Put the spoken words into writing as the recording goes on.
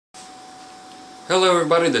Hello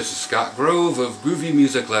everybody, this is Scott Grove of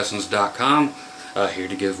GroovyMusicLessons.com, here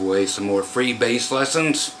to give away some more free bass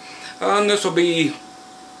lessons. And this will be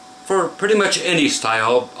for pretty much any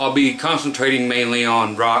style. I'll be concentrating mainly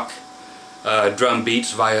on rock drum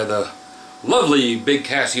beats via the lovely big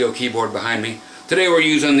Casio keyboard behind me. Today we're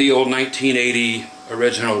using the old 1980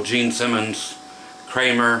 original Gene Simmons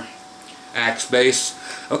Kramer Axe bass.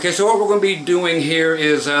 Okay, so what we're going to be doing here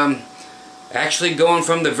is actually going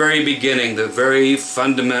from the very beginning, the very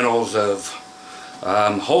fundamentals of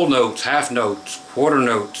whole notes, half notes, quarter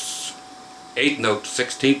notes, eighth notes,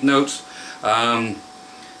 16th notes,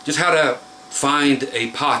 just how to find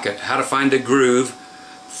a pocket, how to find a groove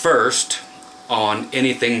first on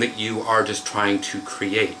anything that you are just trying to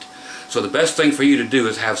create. So the best thing for you to do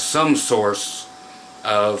is have some source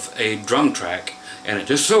of a drum track, and it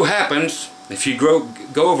just so happens, if you go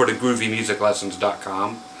over to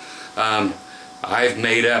GroovyMusicLessons.com, I've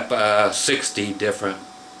made up 60 different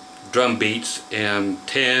drum beats in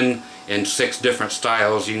 10 and 6 different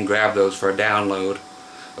styles. You can grab those for a download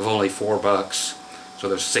of only $4. So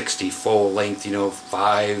there's 60 full length,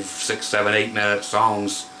 5, 6, 7, 8 minute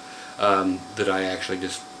songs that I actually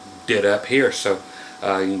just did up here. So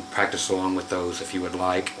you can practice along with those if you would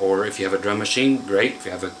like, or if you have a drum machine, great. If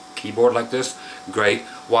you have a keyboard like this, great,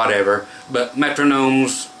 whatever. But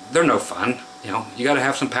metronomes, they're no fun. You got to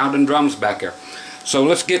have some pounding drums back there. So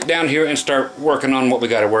let's get down here and start working on what we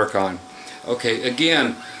got to work on. Okay,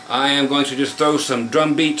 again, I am going to just throw some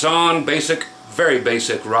drum beats on, basic, very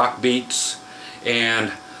basic rock beats,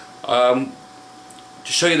 and to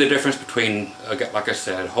show you the difference between, like I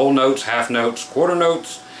said, whole notes, half notes, quarter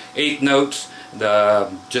notes, eighth notes,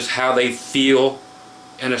 just how they feel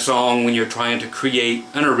in a song when you're trying to create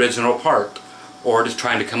an original part, or just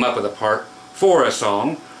trying to come up with a part for a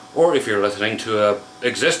song, or if you're listening to an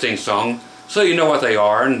existing song, so you know what they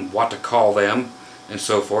are and what to call them and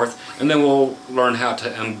so forth. And then we'll learn how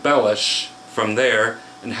to embellish from there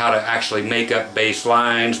and how to actually make up bass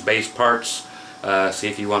lines, bass parts, see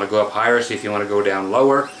if you want to go up higher, see if you want to go down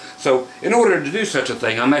lower. So in order to do such a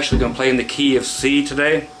thing, I'm actually going to play in the key of C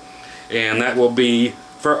today, and that will be,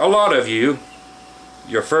 for a lot of you,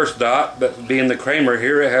 your first dot, but being the Kramer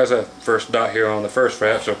here, it has a first dot here on the first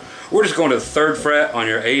fret. So we're just going to the 3rd fret on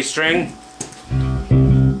your A string.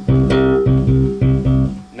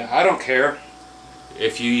 Now I don't care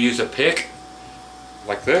if you use a pick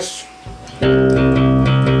like this, or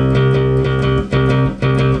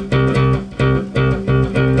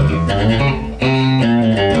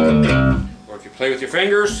if you play with your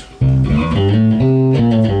fingers,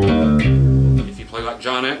 if you play like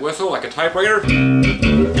John Entwistle, like a typewriter,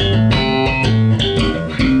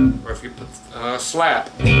 or if you slap.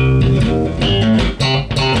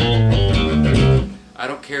 I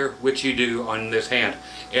don't care which you do on this hand.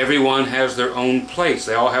 Everyone has their own place.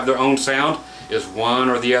 They all have their own sound. Is one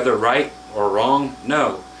or the other right or wrong?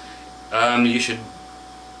 No. You should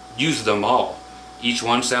use them all. Each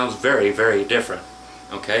one sounds very, very different.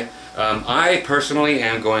 Okay? I personally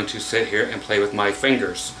am going to sit here and play with my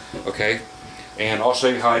fingers. Okay? And I'll show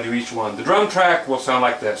you how I do each one. The drum track will sound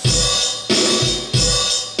like this.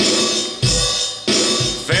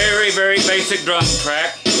 Very, very basic drum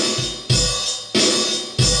track.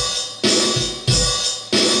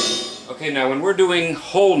 Okay, now when we're doing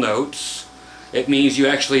whole notes, it means you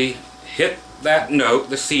actually hit that note,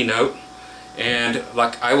 the C note, and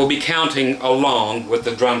like I will be counting along with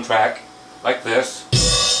the drum track like this.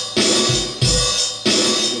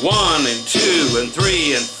 1 and 2 and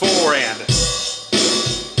 3 and 4 and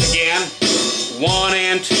again 1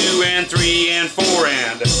 and 2 and 3 and 4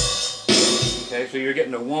 and. Okay, so you're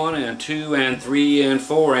getting a 1 and 2 and 3 and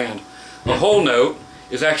 4 and. A whole note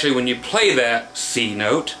is actually when you play that C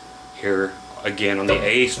note here again on the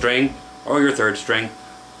A string or your 3rd string,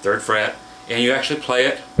 3rd fret, and you actually play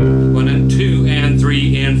it 1 and 2 and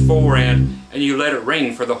 3 and 4 and you let it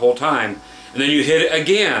ring for the whole time, and then you hit it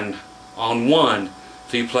again on 1.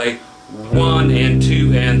 So you play 1 and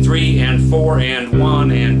 2 and 3 and 4 and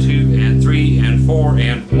 1 and 2 and 3 and 4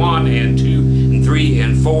 and 1 and 2 and 3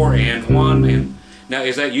 and 4 and 1 and. Now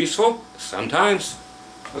is that useful? Sometimes.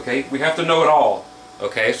 Okay, we have to know it all.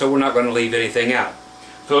 Okay, so we're not going to leave anything out.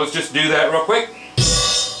 So let's just do that real quick.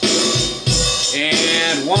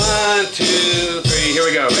 And 1, 2, 3, here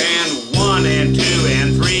we go. And 1 and 2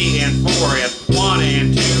 and 3 and 4 and 1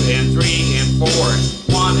 and 2 and 3 and 4 and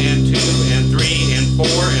 1 and 2 and 3 and 4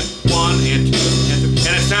 and 1 and 2 and 3.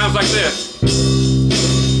 And it sounds like this.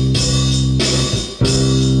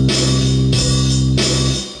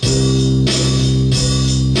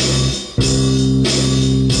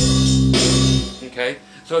 Okay,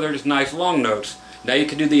 so they're just nice long notes. Now you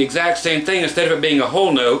can do the exact same thing. Instead of it being a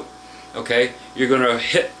whole note, okay, you're going to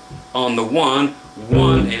hit on the 1,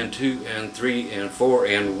 1 and 2 and 3 and 4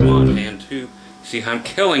 and 1 and 2. See how I'm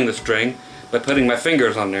killing the string by putting my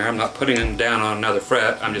fingers on there. I'm not putting them down on another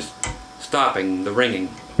fret. I'm just stopping the ringing.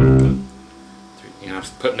 You know, I'm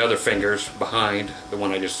putting other fingers behind the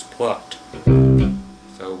one I just plucked.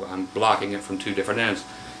 So I'm blocking it from two different ends.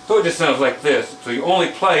 So it just sounds like this. So you only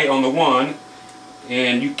play on the 1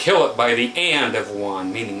 and you kill it by the and of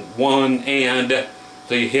 1, meaning 1 and.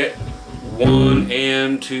 So you hit 1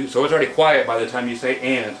 and 2. So it's already quiet by the time you say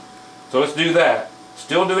and. So let's do that.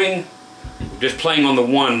 Still doing, just playing on the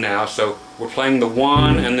 1 now. So we're playing the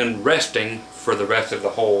 1 and then resting for the rest of the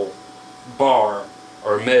whole bar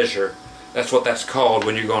or measure. That's what that's called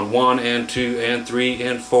when you're going 1 and 2 and 3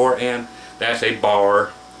 and 4 and. That's a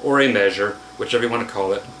bar or a measure, whichever you want to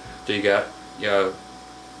call it. So you got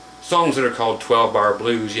songs that are called 12-bar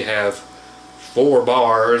blues. You have 4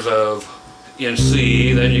 bars of in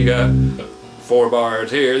C, then you got 4 bars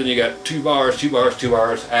here, then you got 2 bars, 2 bars, 2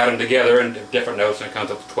 bars, add them together in different notes and it comes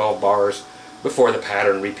up to 12 bars before the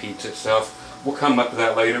pattern repeats itself. We'll come up to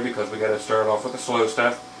that later because we got to start off with the slow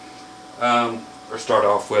stuff, or start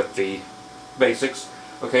off with the basics.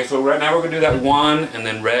 Okay, so right now we're going to do that 1 and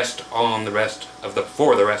then rest on the rest of the,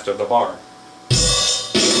 for the rest of the bar.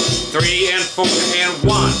 3 and 4 and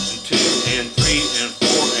 1 and 2 and 3 and 4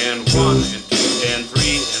 and 1 and 2 and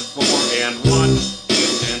 3 and 4 and 1, 2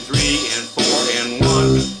 and 3 and 4 and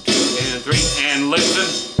 1, 2 and 3 and listen.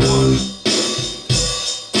 1.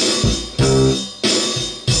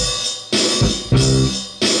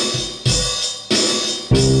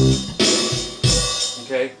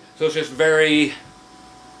 Okay, so it's just very.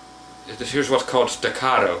 Here's what's called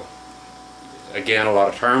staccato. Again, a lot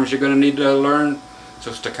of terms you're going to need to learn.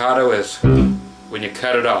 So staccato is when you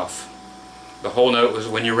cut it off. The whole note is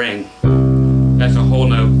when you ring. That's a whole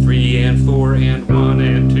note. 3 and 4 and 1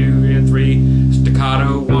 and 2 and 3.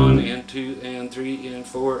 Staccato 1 and 2 and 3 and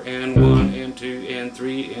 4 and 1 and 2 and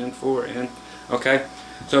 3 and 4 and. Okay?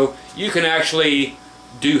 So you can actually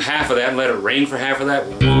do half of that and let it ring for half of that.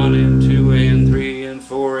 1 and 2 and 3 and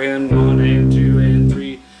 4 and 1 and 2 and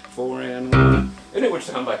 3, 4 and 1. And it would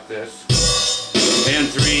sound like this. And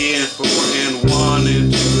 3 and 4 and 1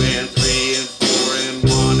 and 2 and 3 and 4 and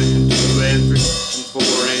 1 and 2 and 3 and 4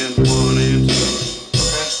 and 1 and 2.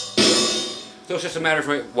 Okay? So it's just a matter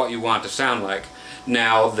of what you want it to sound like.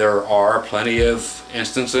 Now there are plenty of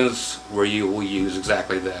instances where you will use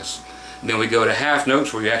exactly this. And then we go to half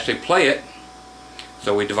notes where you actually play it.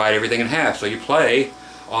 So we divide everything in half. So you play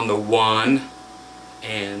on the 1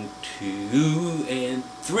 and 2 and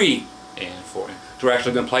 3 and 4. So we're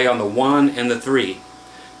actually going to play on the 1 and the 3.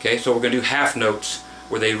 Okay, so we're going to do half notes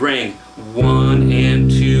where they ring 1 and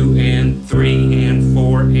 2 and 3 and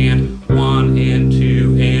 4 and 1 and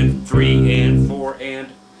 2 and 3 and 4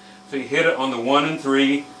 and. So you hit it on the 1 and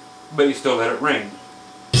 3, but you still let it ring.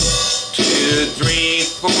 2, 3,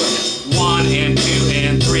 4, 1 and 2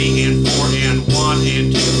 and 3 and 4 and 1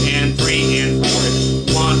 and 2 and 3 and 4 and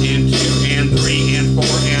 1 and 2 and 3 and 4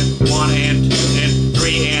 and 1 and 2 and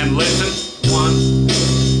 3 and listen. 1.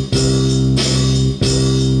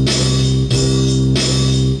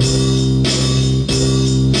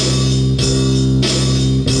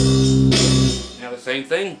 Now the same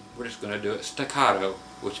thing, we're just going to do it staccato,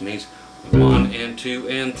 which means 1 and 2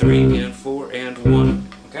 and 3 and 4 and 1.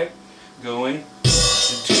 Okay? Going 2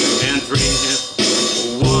 and 3 and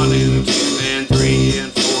 1 and 2 and 3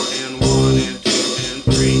 and 4 and 1 and 2 and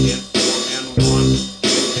 3 and 4 and 1,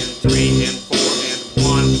 2 and 3 and 4 and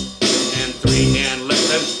 1, 2 and 3 and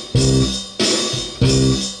listen.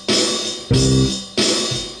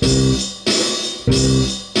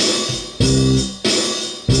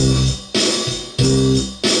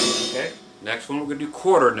 Okay, next one we're going to do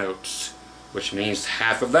quarter notes, which means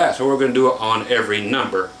half of that. So we're going to do it on every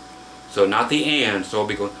number. So not the and, so we'll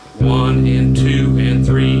be going 1 and 2 and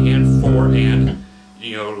 3 and 4 and,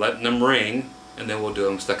 you know, letting them ring, and then we'll do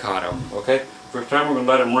them staccato, okay? First time we're going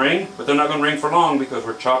to let them ring, but they're not going to ring for long because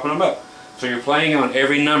we're chopping them up. So you're playing on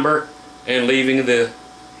every number and leaving the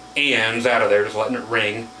ands out of there, just letting it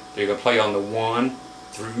ring. So you're going to play on the 1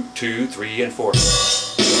 through 2, 3, and 4.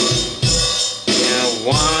 And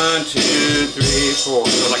 1, 2, 3, 4.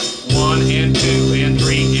 So like 1 and 2 and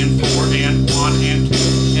 3 and 4 and 1 and 2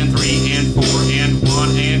 and 3 and 4 and 1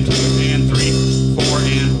 and 2 and 3, 4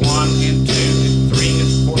 and 1 and 2 and 3 and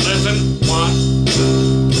 4. Listen, 1.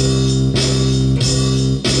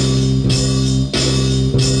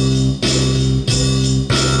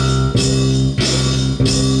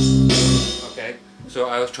 Okay, so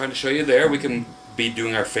I was trying to show you there. We can be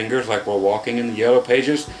doing our fingers like we're walking in the yellow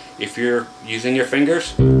pages. If you're using your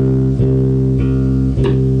fingers, a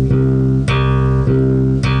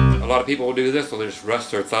lot of people will do this. They'll just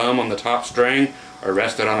rest their thumb on the top string or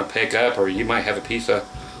rest it on a pickup, or you might have a piece of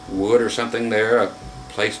wood or something there, a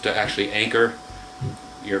place to actually anchor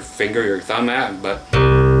your finger, your thumb at.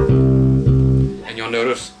 And you'll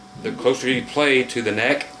notice the closer you play to the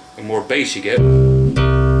neck, the more bass you get.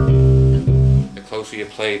 The closer you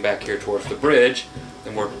play back here towards the bridge,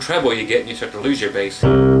 the more treble you get, and you start to lose your bass.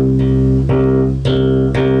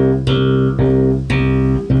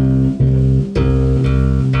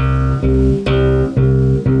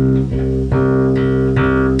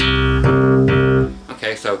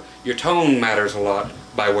 Okay, so your tone matters a lot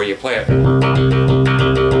by where you play it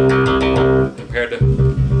compared to,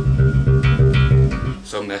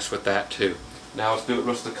 so mess with that too. Now let's do it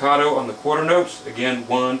with staccato on the quarter notes. Again,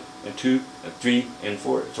 1 and 2 and 3 and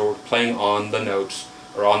 4. So we're playing on the notes,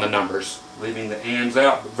 or on the numbers, leaving the ands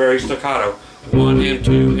out, but very staccato. 1 and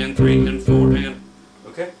 2 and 3 and 4 and,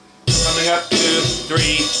 okay? Coming up, 2,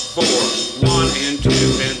 3, 4. 1 and 2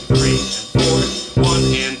 and 3 and 4. 1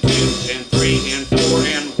 and 2 and 3 and 4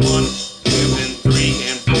 and 1, 2 and 3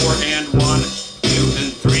 and 4 and 1, 2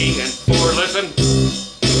 and 3 and 4. Listen.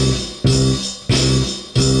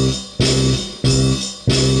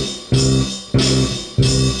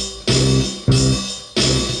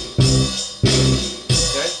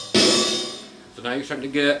 Now you're starting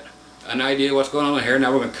to get an idea what's going on here.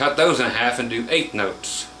 Now we're going to cut those in half and do 8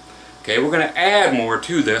 notes. Okay, we're going to add more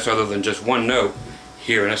to this other than just one note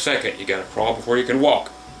here in a second. You got to crawl before you can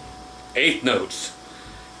walk. 8 notes.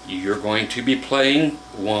 You're going to be playing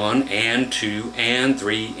 1 and 2 and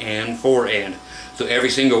 3 and 4 and. So every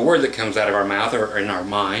single word that comes out of our mouth or in our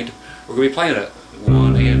mind, we're going to be playing it.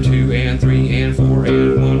 1 and 2 and 3 and 4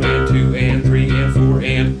 and 1 and 2 and 3 and 4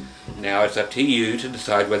 and. Now it's up to you to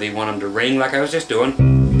decide whether you want them to ring like I was just doing.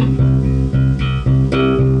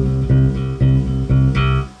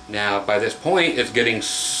 Now by this point it's getting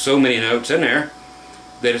so many notes in there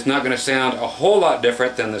that it's not going to sound a whole lot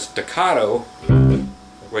different than the staccato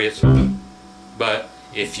where it's, but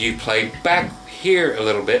if you play back here a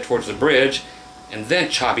little bit towards the bridge and then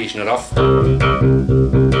chop each note off,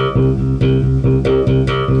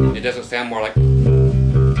 it doesn't sound more like,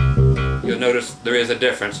 you'll notice there is a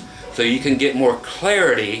difference. So you can get more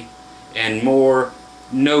clarity and more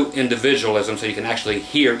note individualism, so you can actually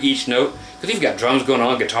hear each note. Because you've got drums going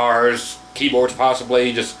on, guitars, keyboards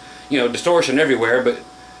possibly, just, you know, distortion everywhere. But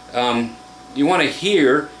you want to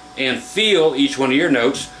hear and feel each one of your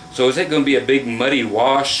notes. So is it going to be a big muddy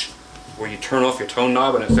wash where you turn off your tone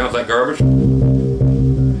knob and it sounds like garbage?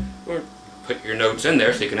 Or put your notes in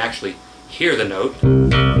there so you can actually hear the note.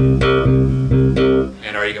 And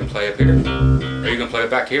are you going to play up here? Are you going to play it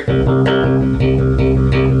back here? Are you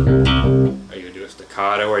going to do it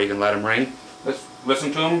staccato, or are you going to let them ring? Let's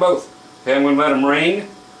listen to them both. Okay, I'm going to let them ring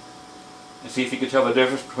and see if you can tell the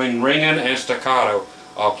difference between ringing and staccato.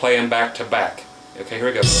 I'll play them back to back. Okay, here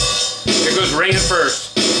we go. Here goes ringing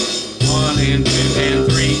first. 1 and 2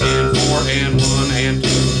 and 3 and 4 and 1 and 2.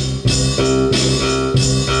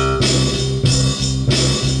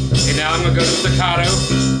 Okay, now I'm going to go to staccato.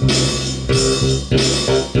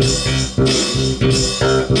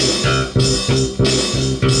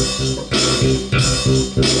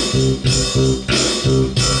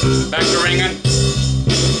 Back to ringing.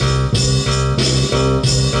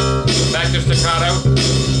 Back to staccato.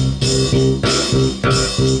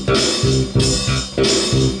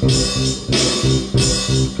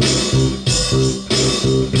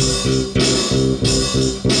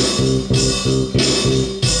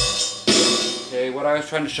 Okay, what I was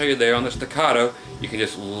trying to show you there on the staccato, you can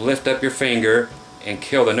just lift up your finger and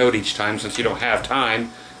kill the note each time, since you don't have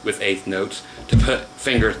time with 8th notes to put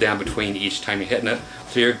fingers down between each time you're hitting it.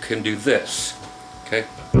 So you can do this. Okay?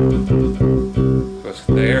 So it's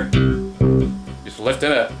there. Just lift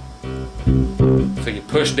it up. So you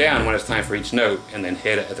push down when it's time for each note and then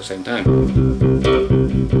hit it at the same time.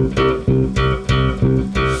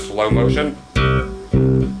 Slow motion.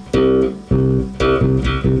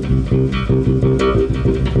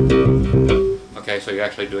 Okay, so you're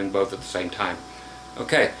actually doing both at the same time.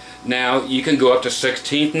 Okay, now you can go up to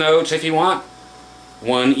 16th notes if you want.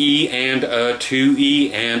 1E and a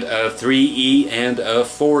 2E and a 3E and a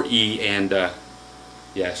 4E and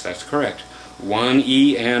yes, that's correct.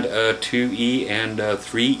 1E and a 2E and a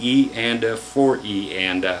 3E and a 4E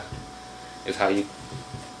and is how you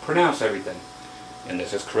pronounce everything. And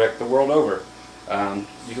this is correct the world over.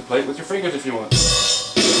 You can play it with your fingers if you want.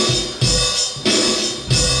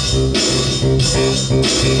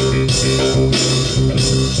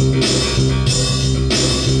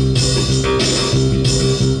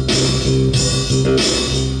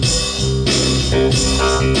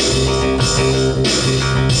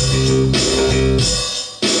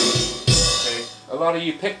 Okay, a lot of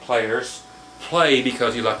you pick players play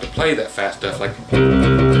because you like to play that fast stuff, like,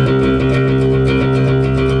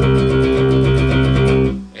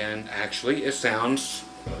 and actually it sounds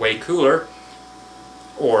way cooler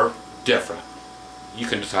or different. You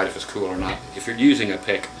can decide if it's cool or not. If you're using a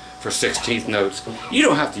pick for 16th notes, you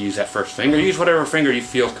don't have to use that first finger. Use whatever finger you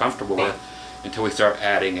feel comfortable with until we start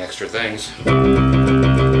adding extra things.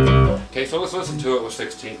 Okay, so let's listen to it with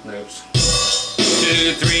 16th notes.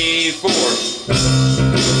 2, 3, 4.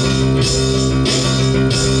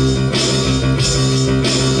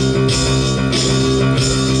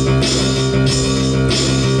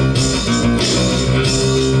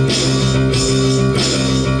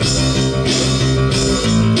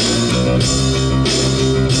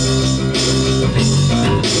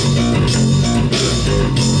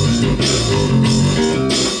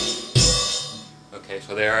 Okay,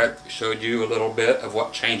 so there I showed you a little bit of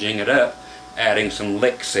what changing it up, adding some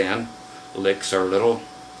licks in. Licks are little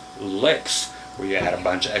licks where you add a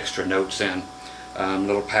bunch of extra notes in.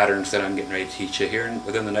 Little patterns that I'm getting ready to teach you here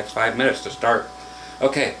within the next 5 minutes to start.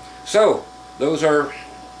 Okay, so those are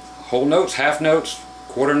whole notes, half notes,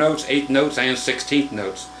 quarter notes, eighth notes, and 16th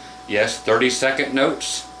notes. Yes, 32nd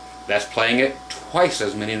notes. That's playing it twice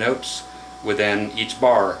as many notes within each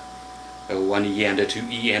bar. 1 E and a 2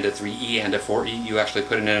 E and a 3 E and a 4 E. You actually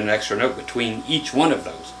put in an extra note between each one of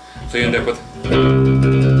those. So you end up with.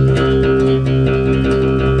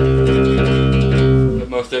 But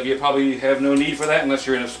most of you probably have no need for that unless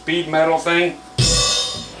you're in a speed metal thing.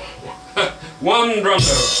 One drum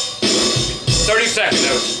note. 32nd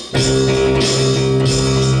note.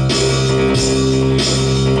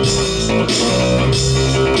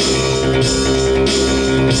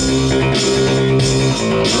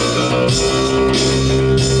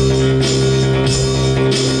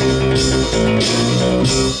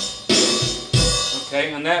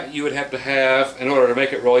 Okay, and that you would have to have, in order to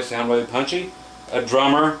make it really sound really punchy, a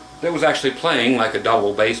drummer that was actually playing like a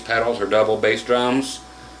double bass pedals or double bass drums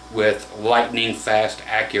with lightning fast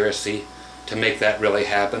accuracy to make that really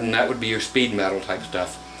happen. That would be your speed metal type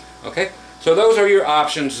stuff. Okay, so those are your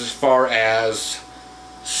options as far as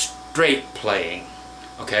straight playing.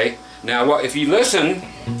 Okay, now if you listen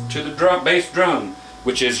to the bass drum,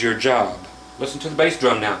 which is your job, listen to the bass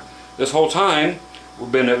drum now. This whole time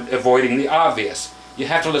we've been avoiding the obvious. You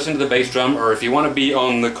have to listen to the bass drum, or if you want to be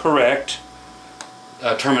on the correct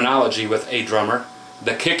terminology with a drummer,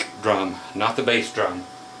 the kick drum, not the bass drum.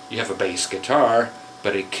 You have a bass guitar,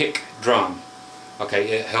 but a kick drum. Okay,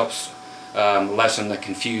 it helps lessen the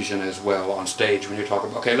confusion as well on stage when you're talking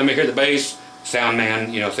about, okay, let me hear the bass. Sound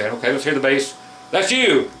man, you know, saying, okay, let's hear the bass. That's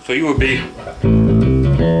you. So you would be.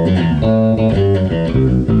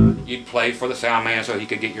 You'd play for the sound man so he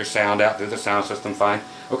could get your sound out through the sound system fine.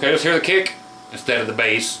 Okay, let's hear the kick instead of the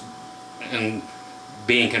bass, and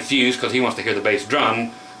being confused because he wants to hear the bass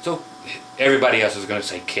drum. So everybody else is going to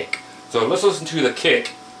say kick. So let's listen to the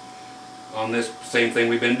kick on this same thing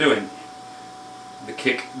we've been doing. The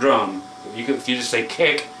kick drum. If you just say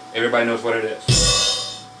kick, everybody knows what it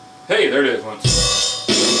is. Hey, there it is once.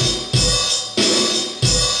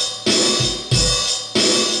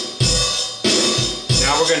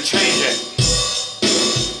 Now we're going to change it.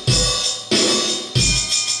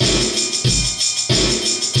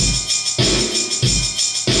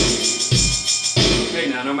 Okay,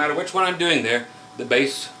 now no matter which one I'm doing there, the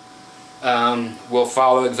bass will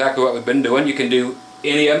follow exactly what we've been doing. You can do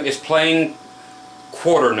any of them. It's playing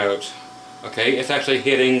quarter notes. Okay, it's actually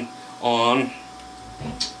hitting on.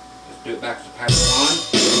 Let's do it back to pattern 1.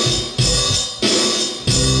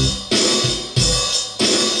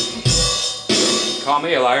 Call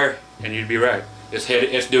me a liar, and you'd be right. It's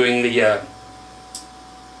doing the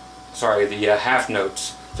half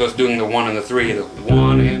notes. So it's doing the 1 and the 3, the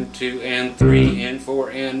 1 and 2 and 3 and 4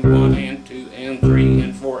 and 1 and 2 and 3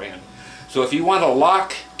 and 4 and. So if you want to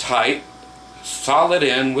lock tight, solid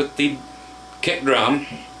in with the kick drum,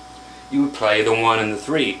 you would play the 1 and the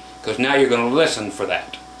 3, because now you're going to listen for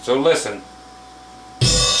that. So listen.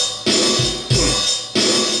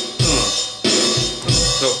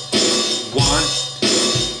 So 1,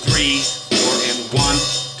 3, 4 and 1,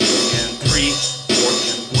 2 and 3, 4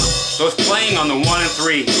 and 1. So it's playing on the 1 and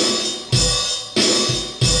 3.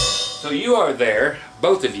 So you are there,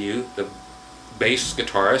 both of you, the bass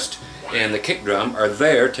guitarist and the kick drum, are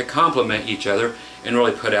there to complement each other and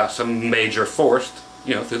really put out some major force,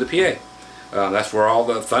 you know, through the PA. That's where all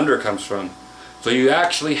the thunder comes from. So you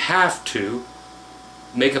actually have to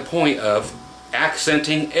make a point of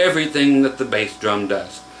accenting everything that the bass drum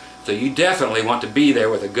does. So you definitely want to be there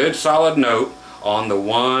with a good solid note on the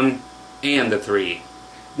 1 and the 3.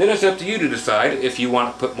 Then it's up to you to decide if you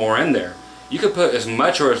want to put more in there. You can put as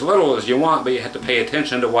much or as little as you want, but you have to pay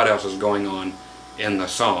attention to what else is going on in the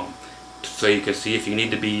song. So you can see if you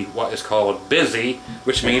need to be what is called busy,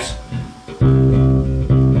 which means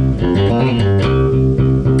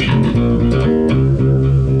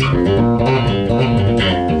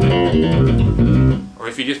or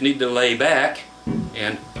if you just need to lay back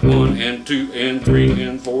and 1 and 2 and 3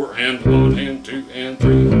 and 4 and 1 and 2 and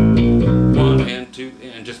 3, 1 and 2,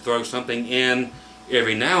 and just throw something in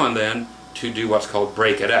every now and then to do what's called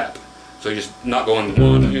break it up. So you're just not going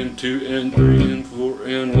 1 and 2 and 3 and 4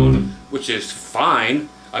 and 1, which is fine.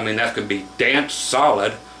 I mean, that's going to be dance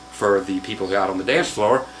solid for the people out on the dance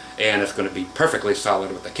floor, and it's going to be perfectly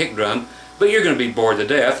solid with the kick drum, but you're going to be bored to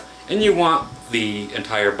death, and you want the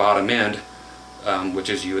entire bottom end, which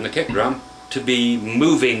is you and the kick drum, to be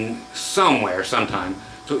moving somewhere sometime.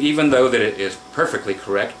 So even though that it is perfectly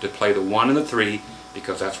correct to play the 1 and the 3,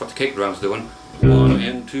 because that's what the kick drum's doing, 1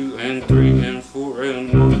 and 2 and 3 and 4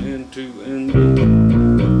 and 1 and 2 and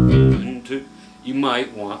 2, you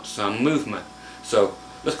might want some movement. So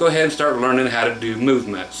let's go ahead and start learning how to do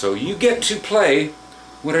movement. So you get to play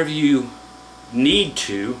whatever you need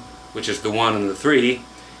to, which is the 1 and the 3.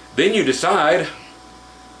 Then you decide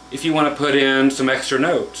if you want to put in some extra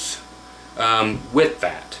notes with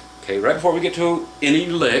that. Okay, right before we get to any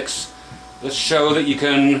licks, let's show that you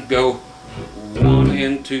can go 1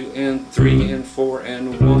 and 2 and 3 and 4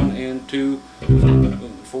 and 1 and 2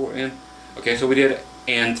 and 4 and... Okay, so we did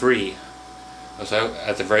and 3. So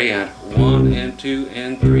at the very end, 1 and 2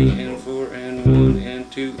 and 3 and 4 and 1 and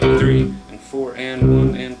 2 and 3 and 4 and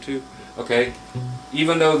 1 and 2. Okay,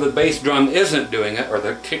 even though the bass drum isn't doing it, or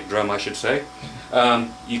the kick drum I should say,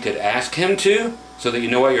 you could ask him to, so that you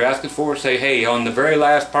know what you're asking for. Say, hey, on the very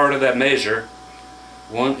last part of that measure,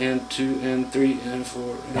 1 and 2 and 3 and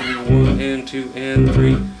 4 and 1 and 2 and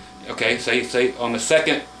 3. Okay, say on the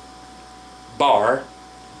second bar,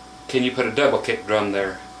 can you put a double kick drum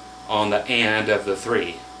there on the and of the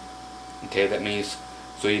 3? Okay, that means,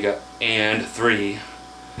 so you got and 3.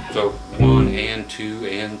 So 1 and 2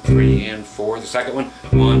 and 3 and 4. The second one,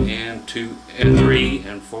 1 and 2 and 3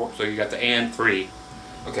 and 4. So you got the and 3.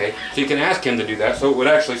 Okay, so you can ask him to do that. So it would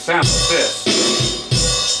actually sound like this.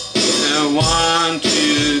 1,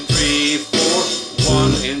 2, 3, 4.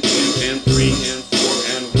 1 and 2 and 3 and 4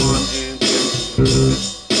 and 1 and 2.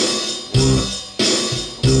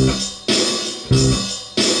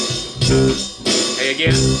 Okay,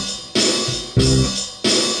 again.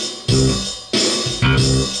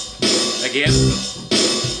 Again.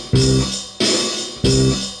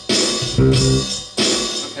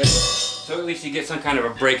 Okay, so at least you get some kind of a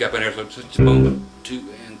breakup in there. So it's 1,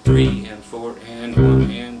 2 and 3 and 4 and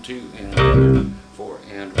 1 and 2 and 4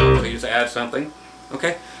 and 1. So you just add something.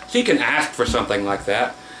 Okay, so you can ask for something like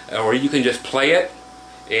that, or you can just play it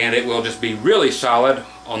and it will just be really solid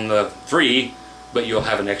on the 3, but you'll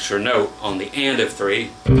have an extra note on the and of 3,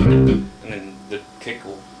 and then the kick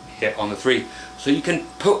will hit on the 3. So you can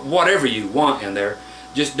put whatever you want in there.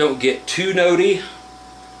 Just don't get too notey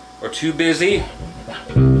or too busy.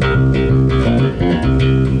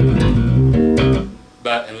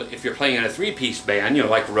 But if you're playing in a 3-piece band, you know,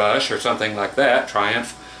 like Rush or something like that,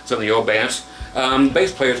 Triumph, some of the old bands,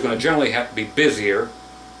 bass player is going to generally have to be busier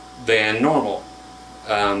than normal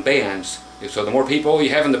bands. So the more people you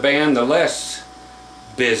have in the band, the less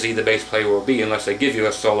busy the bass player will be, unless they give you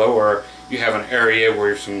a solo or you have an area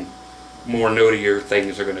where some more notier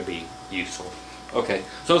things are going to be useful. Okay,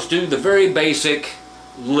 so let's do the very basic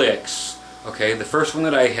licks. Okay, the first one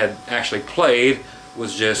that I had actually played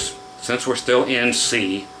was just, since we're still in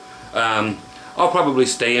C, I'll probably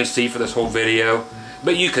stay in C for this whole video,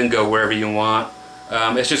 but you can go wherever you want.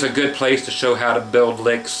 It's just a good place to show how to build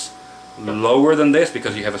licks lower than this,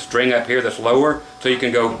 because you have a string up here that's lower, so you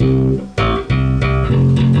can go,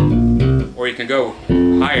 or you can go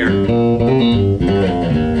higher.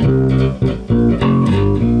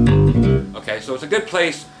 Okay, so it's a good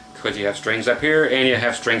place because you have strings up here and you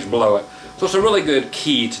have strings below it. So it's a really good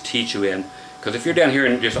key to teach you in, because if you're down here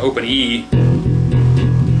and just open E,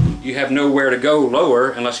 you have nowhere to go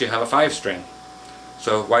lower unless you have a 5 string.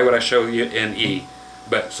 So why would I show you in E?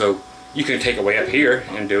 But so you can take it way up here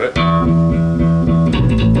and do it.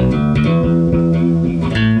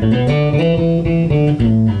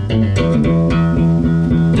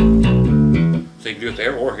 So you can do it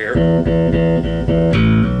there or here.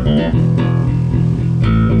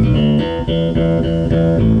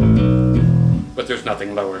 But there's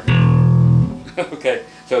nothing lower. Okay,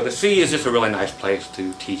 so the C is just a really nice place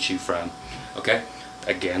to teach you from. Okay,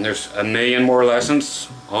 Again, there's a million more lessons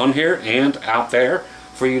on here and out there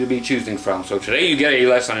for you to be choosing from. So today you get a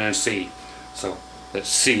lesson in C. So let's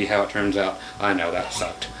see how it turns out. I know that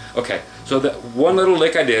sucked. Okay, so the one little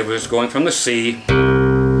lick I did was going from the C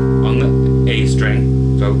on the A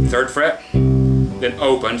string. So 3rd fret, then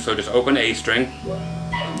open, so just open A string.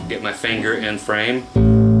 Get my finger in frame.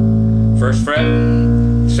 1st fret,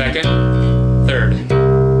 2nd, 3rd.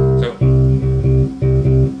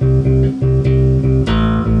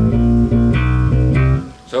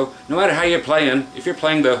 So no matter how you're playing, if you're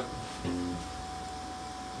playing the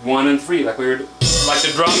 1 and 3 like the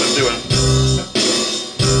drum is doing.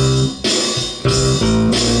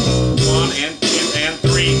 1 and 2 and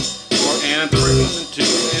 3, 4 and 3, 2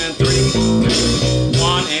 and 3,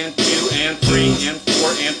 1 and 2 and 3 and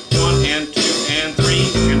 4 and 1 and 2 and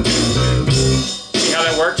 3 and 2. See how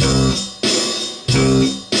that works?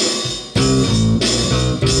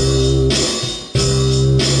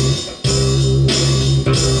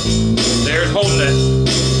 There's holding it.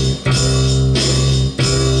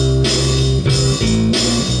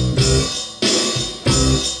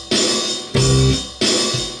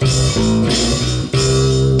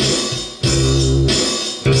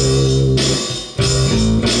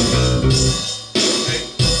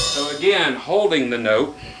 Holding the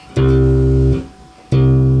note,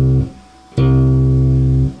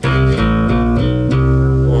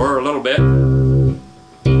 or a little bit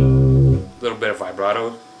of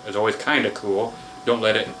vibrato is always kind of cool. Don't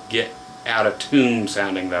let it get out of tune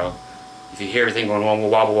sounding though. If you hear everything going wobble,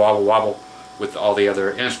 wobble, wobble, wobble with all the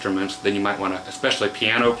other instruments, then you might want to, especially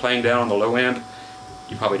piano playing down on the low end,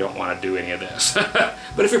 you probably don't want to do any of this.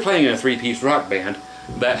 But if you're playing in a 3-piece rock band,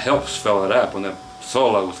 that helps fill it up when the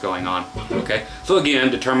solo is going on. Okay, so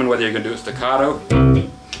again, determine whether you're going to do it staccato,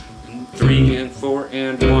 3 and 4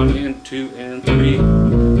 and 1 and 2 and 3,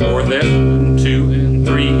 or this, 2 and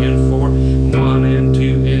 3 and 4, 1 and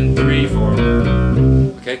 2 and 3, 4.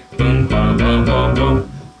 Okay, boom, bum, bum, bum,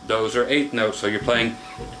 bum. Those are 8th notes, so you're playing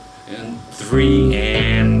in 3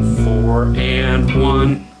 and 4 and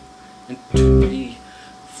 1 and 2,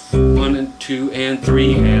 1 and 2 and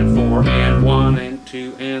 3 and 4 and 1 and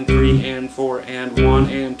 2 and 3 and 4 and 1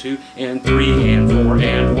 and 2 and 3 and 4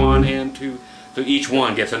 and 1 and 2. So each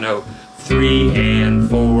one gets a note. 3 and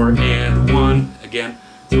 4 and 1. Again,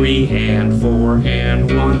 3 and 4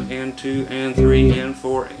 and 1 and 2 and 3 and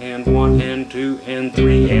 4 and 1 and 2 and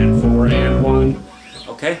 3 and 4 and 1.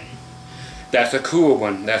 Okay? That's a cool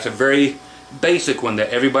one. That's a very basic one that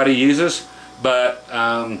everybody uses, but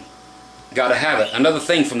gotta have it. Another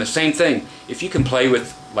thing from the same thing, if you can play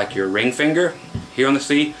with like your ring finger here on the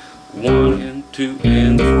C, 1 and 2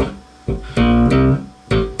 and 4.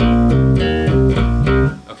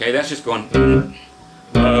 Okay, that's just going.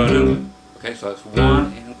 Okay, so that's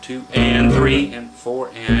 1 and 2 and 3 and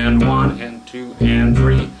 4 and 1 and 2 and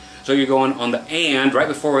 3. So you're going on the and right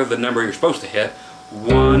before the number you're supposed to hit.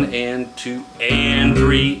 1 and 2 and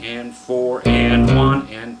 3 and 4 and 1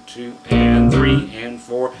 and 2 and 3 and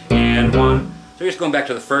 4 and 1. So you're just going back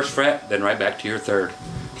to the 1st fret, then right back to your 3rd.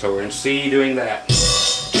 So we're in C doing that. 2,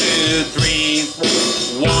 3, 4,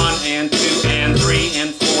 1 and 2 and 3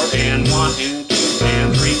 and 4 and 1 and 2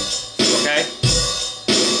 and 3. Okay?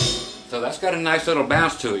 So that's got a nice little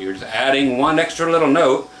bounce to it. You're just adding one extra little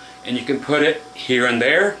note, and you can put it here and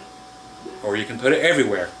there, or you can put it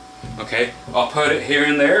everywhere. Okay, I'll put it here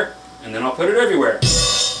and there, and then I'll put it everywhere.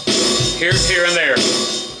 Here's here and there.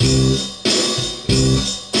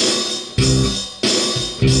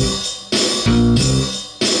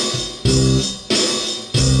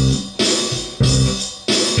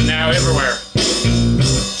 Now everywhere.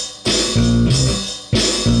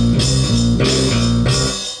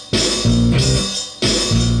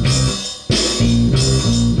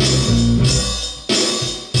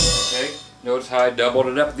 Okay, notice how I doubled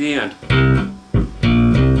it up at the end.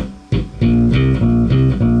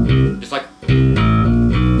 Just like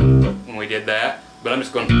when we did that, but I'm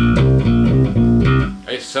just going,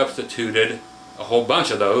 I substituted a whole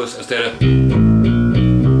bunch of those instead of,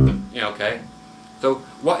 okay. So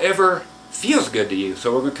whatever feels good to you.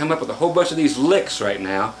 So we're going to come up with a whole bunch of these licks right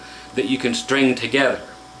now that you can string together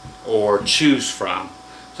or choose from.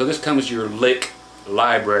 So this comes your lick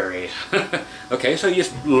library. Okay, so you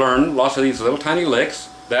just learn lots of these little tiny licks.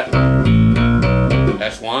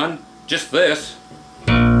 That's one. Just this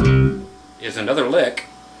is another lick.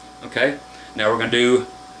 Okay, now we're going to do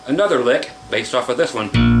another lick based off of this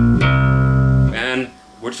one. And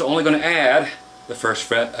we're just only going to add the 1st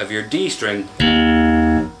fret of your D string.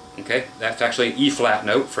 Okay, that's actually an E flat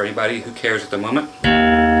note for anybody who cares at the moment.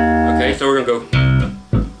 Okay, so we're going to go.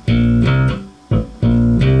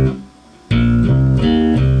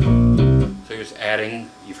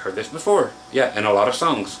 heard this before. Yeah, in a lot of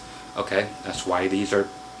songs. Okay, that's why these are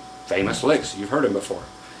famous licks. You've heard them before.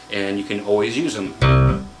 And you can always use them.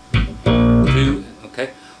 2,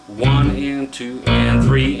 okay. 1 and 2 and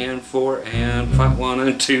 3 and 4 and 5. 1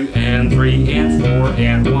 and 2 and 3 and 4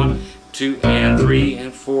 and 1, 2 and 3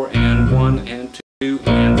 and 4 and 1 and 2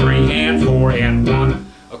 and 3 and 4 and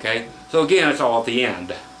 1. Okay, so again, it's all at the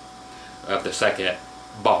end of the second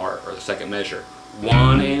bar or the second measure.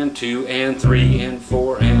 1 and 2 and 3 and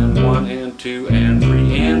 4 and 1 and 2 and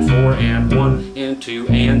 3 and 4 and 1 and 2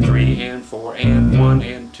 and 3 and 4 and 1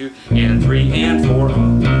 and 2 and 3 and 4.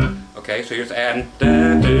 Okay, so you're just adding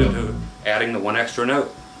the one extra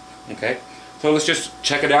note. Okay, so let's just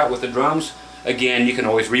check it out with the drums. Again, you can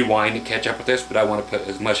always rewind and catch up with this, but I want to put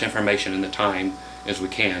as much information in the time as we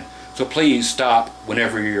can. So please stop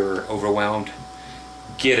whenever you're overwhelmed.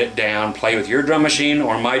 Get it down, play with your drum machine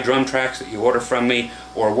or my drum tracks that you order from me,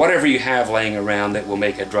 or whatever you have laying around that will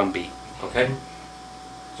make a drum beat. Okay?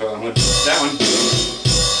 So I'm going to do that one.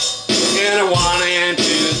 And a 1 and 2,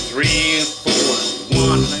 3 and 4.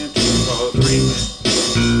 1 and 2, 3.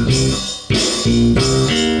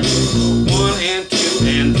 1 and 2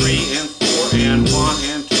 and 3 and 4 and 1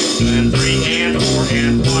 and 2 and 3 and 4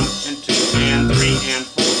 and 1 and 2 and 3 and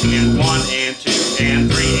 4 and 1 and 2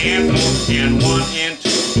 and 3 and 4 and 1 and 2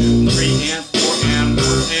 and 3 and 4 and 1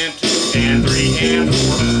 and 2 and 3 and 4.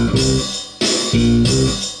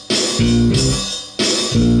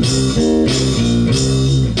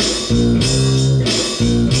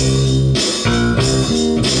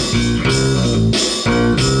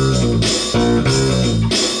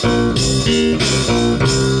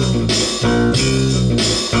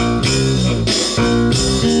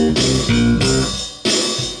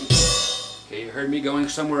 Going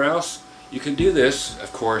somewhere else, you can do this,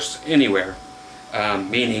 of course, anywhere.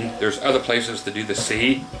 Meaning, there's other places to do the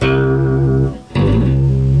C.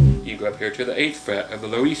 You go up here to the 8th fret of the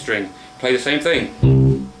low E string, play the same thing.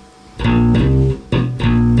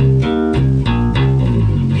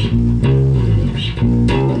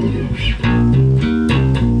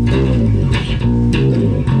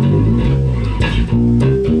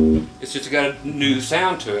 It's just got a new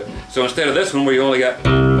sound to it. So instead of this one where you only got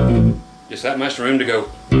just that much room to go,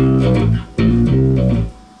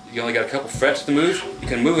 you only got a couple frets to move, you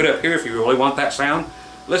can move it up here if you really want that sound.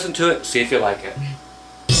 Listen to it, see if you like it.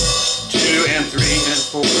 2 and 3 and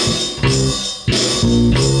 4.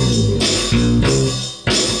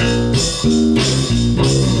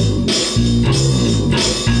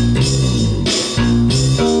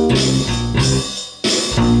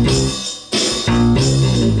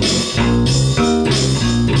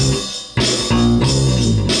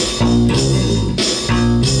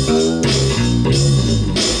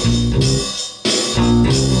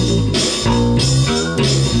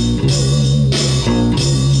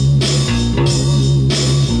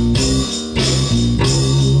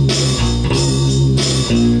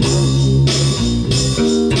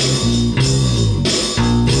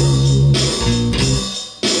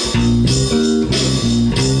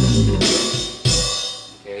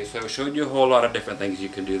 Showed you a whole lot of different things you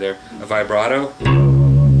can do there. A vibrato,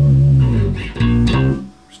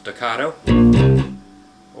 staccato,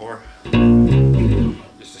 or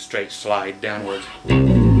just a straight slide downward.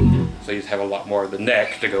 So you have a lot more of the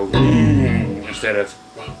neck to go instead of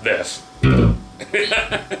this.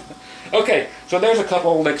 Okay, so there's a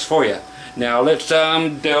couple licks for you. Now let's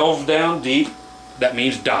delve down deep. That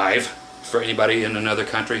means dive for anybody in another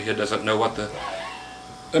country who doesn't know what the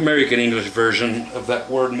American English version of that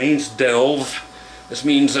word means. Delve. This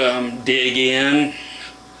means dig in.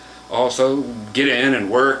 Also get in and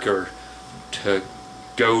work, or to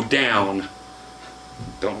go down.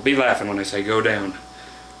 Don't be laughing when I say go down.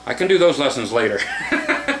 I can do those lessons later.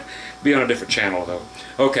 Be on a different channel though.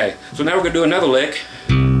 Okay, so now we're going to do another lick.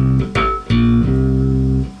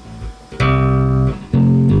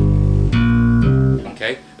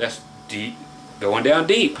 Okay, that's deep, going down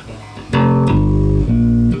deep.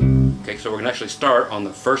 Okay, so we're going to actually start on the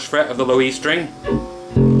 1st fret of the low E string,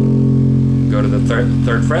 go to the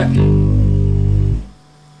 3rd fret.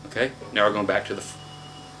 Okay, now we're going back to the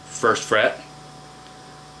 1st fret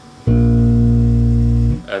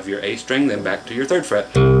of your A string, then back to your 3rd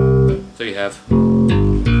fret. So you have,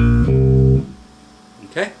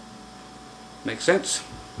 okay, makes sense?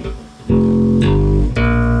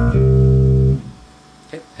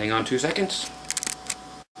 Okay, hang on 2 seconds.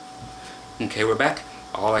 Okay, we're back.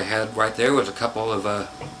 All I had right there was a couple of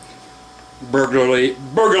burglar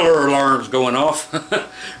alarms going off.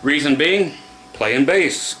 Reason being, playing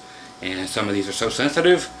bass. And some of these are so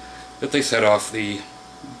sensitive that they set off the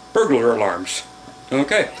burglar alarms.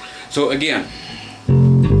 Okay, so again.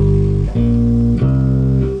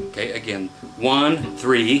 1,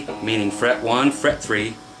 3, meaning fret 1, fret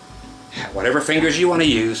 3, whatever fingers you want to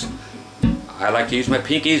use. I like to use my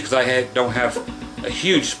pinkies because I don't have a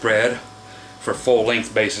huge spread for full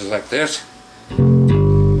length basses like this.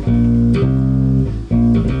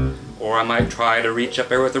 Or I might try to reach up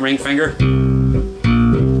there with the ring finger.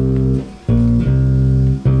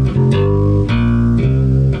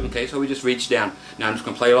 Okay, so we just reach down. Now I'm just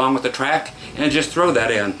going to play along with the track and just throw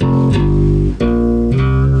that in.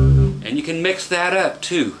 And you can mix that up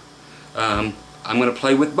too. I'm going to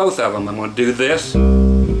play with both of them. I'm going to do this.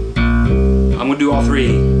 I'm going to do all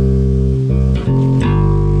three.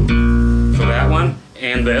 So that one,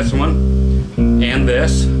 and this one, and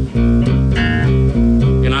this.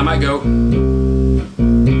 And I might go.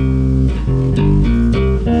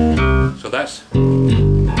 So that's.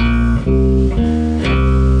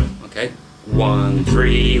 Okay. 1,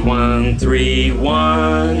 3, 1, 3,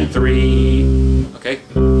 1, 3. Okay.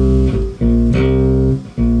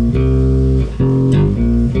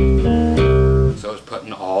 So it's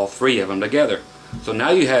putting all three of them together. So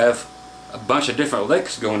now you have a bunch of different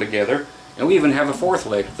licks going together, and we even have a fourth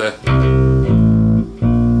lick that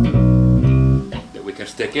we can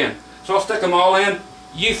stick in. So I'll stick them all in.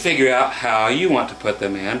 You figure out how you want to put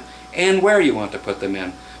them in and where you want to put them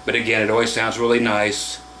in. But again, it always sounds really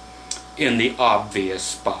nice in the obvious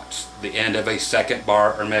spots. The end of a second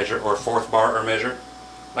bar or measure, or fourth bar or measure,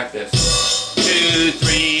 like this. 2,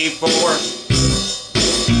 3, 4.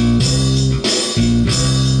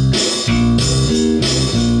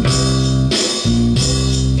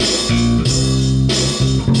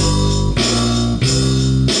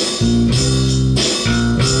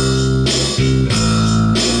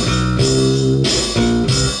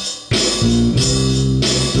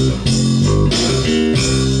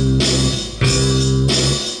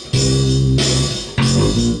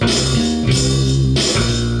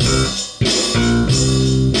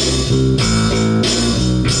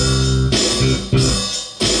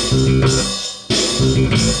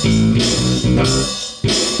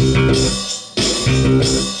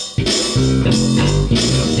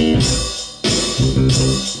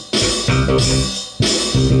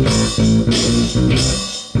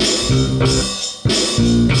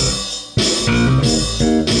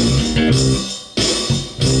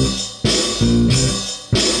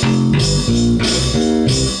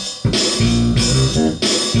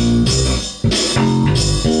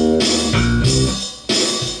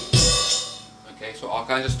 Okay, so all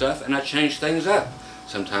kinds of stuff, and I changed things up.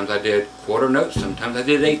 Sometimes I did quarter notes, sometimes I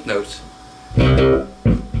did eighth notes. And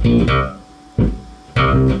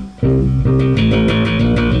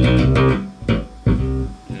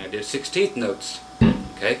I did 16th notes.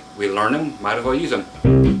 Okay, we learn them, might as well use them.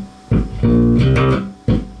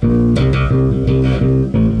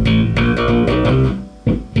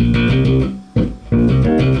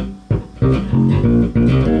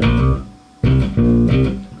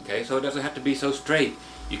 Okay, so it doesn't have to be so straight.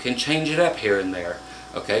 You can change it up here and there.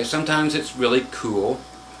 Okay, sometimes it's really cool.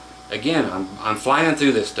 Again, I'm flying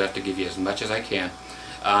through this stuff to give you as much as I can.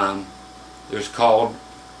 There's called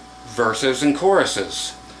verses and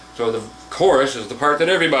choruses. So the chorus is the part that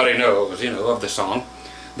everybody knows, you know, of the song.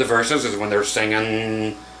 The verses is when they're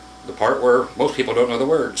singing the part where most people don't know the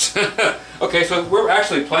words. Okay, so we're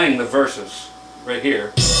actually playing the verses right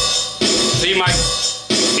here. So you might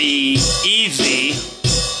be easy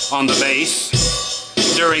on the bass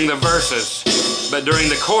during the verses, but during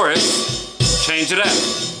the chorus, change it up.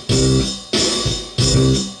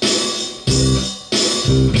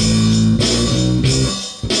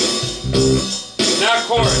 Now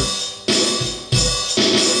chorus.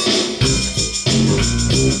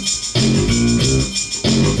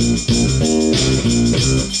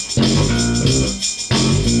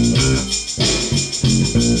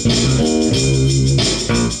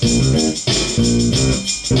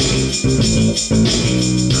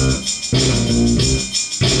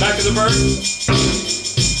 Back to the verse.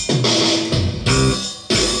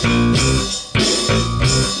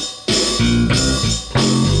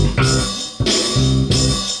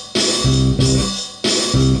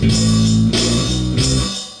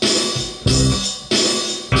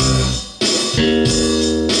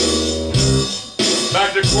 Back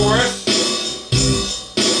to chorus.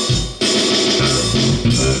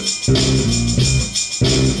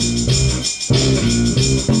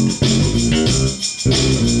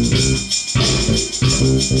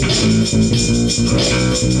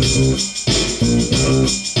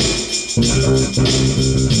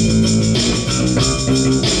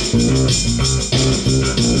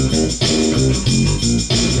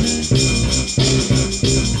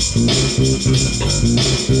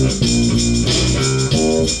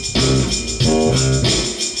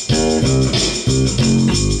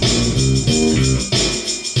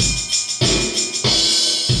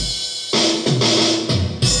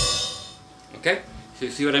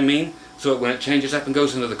 what I mean? So when it changes up and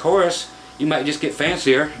goes into the chorus, you might just get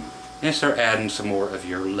fancier and start adding some more of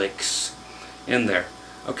your licks in there.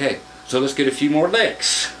 Okay, so let's get a few more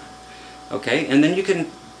licks. Okay, and then you can,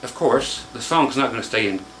 of course, the song's not going to stay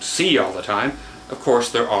in C all the time. Of course,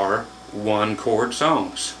 there are one-chord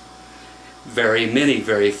songs. Very many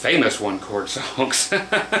very famous one-chord songs.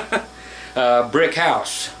 Brick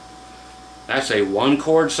House. That's a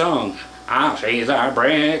one-chord song. I see the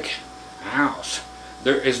brick house.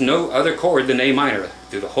 There is no other chord than A minor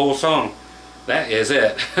through the whole song. That is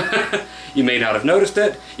it. You may not have noticed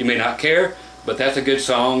it, you may not care, but that's a good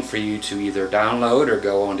song for you to either download or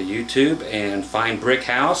go onto YouTube and find Brick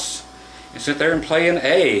House and sit there and play an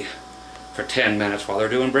A for 10 minutes while they're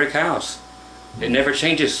doing Brick House. It never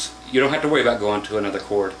changes. You don't have to worry about going to another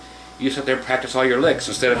chord. You sit there and practice all your licks.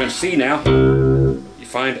 Instead of in C now, you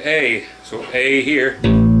find A. So A here,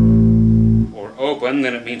 or open,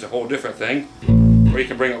 then it means a whole different thing. Or you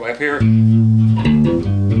can bring it way up here.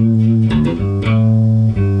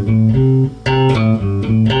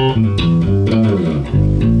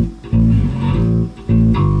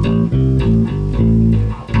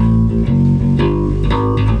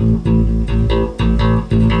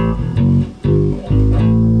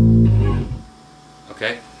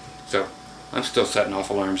 Okay, so I'm still setting off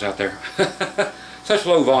alarms out there. Such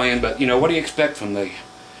low volume, but you know, what do you expect from the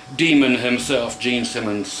demon himself, Gene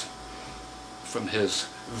Simmons, from his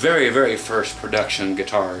very, very first production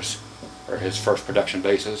guitars, or his first production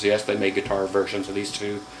basses. Yes, they made guitar versions of these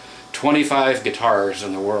two. 25 guitars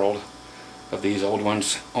in the world of these old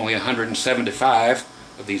ones, only 175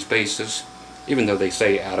 of these basses, even though they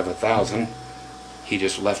say out of 1,000. He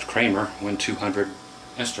just left Kramer when 200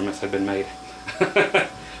 instruments had been made.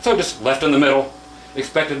 So just left in the middle.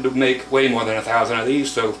 Expected to make way more than 1,000 of these,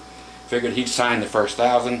 so figured he'd sign the first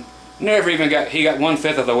 1,000. Never even got, he got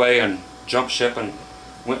 1/5 of the way and jumped ship and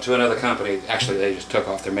went to another company. Actually, they just took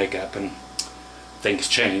off their makeup and things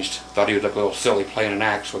changed. Thought he would look a little silly playing an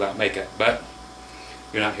axe without makeup, but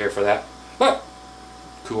you're not here for that. But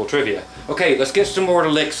cool trivia. Okay, let's get some more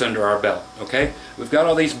licks under our belt, okay? We've got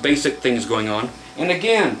all these basic things going on. And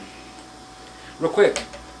again, real quick,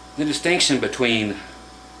 the distinction between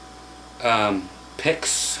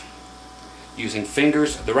picks, using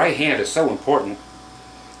fingers. The right hand is so important.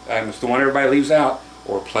 It's the one everybody leaves out.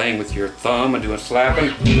 Or playing with your thumb and doing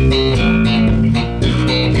slapping.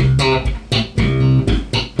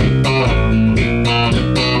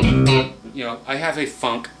 You know, I have a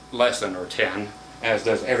funk lesson or 10, as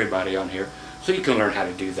does everybody on here, so you can learn how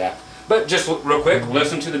to do that. But just real quick,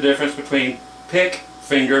 listen to the difference between pick,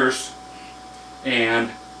 fingers, and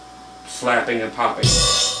slapping and popping.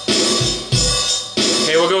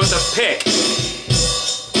 Okay, we'll go with the pick.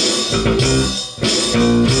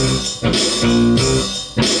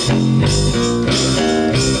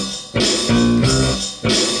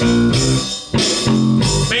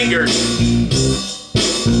 Fingers.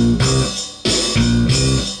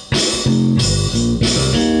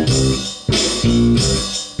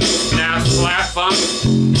 Now slap funk.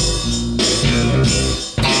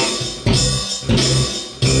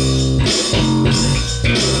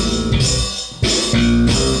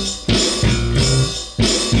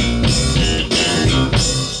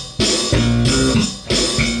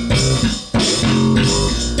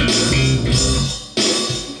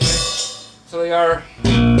 Are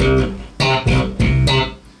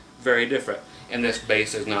very different, and this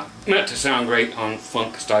bass is not meant to sound great on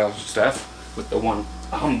funk style stuff with the one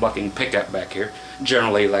humbucking pickup back here.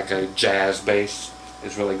 Generally, like a jazz bass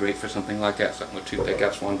is really great for something like that, something with two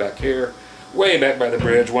pickups, one back here, way back by the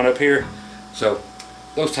bridge, one up here. So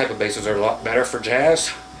those type of basses are a lot better for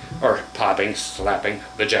jazz, or popping, slapping,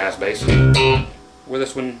 the jazz bass. Where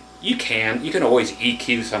this one, you can always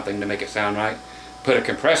EQ something to make it sound right. Put a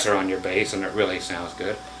compressor on your bass and it really sounds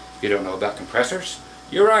good. If you don't know about compressors,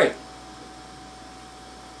 you're right.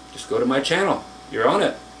 Just go to my channel. You're on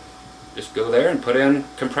it. Just go there and put in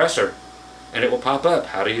compressor and it will pop up.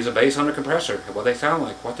 How to use a bass on a compressor, what they sound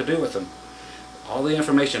like, what to do with them. All the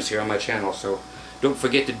information is here on my channel, so don't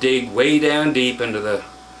forget to dig way down deep into the,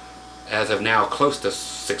 as of now, close to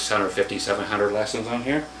 650, 700 lessons on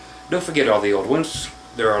here. Don't forget all the old ones.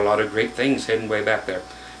 There are a lot of great things hidden way back there.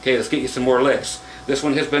 Okay, let's get you some more licks. This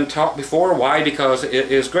one has been taught before. Why? Because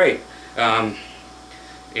it is great. And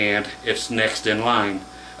it's next in line.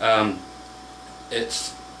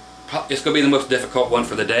 It's going to be the most difficult one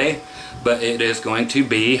for the day, but it is going to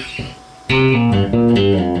be...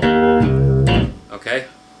 Okay?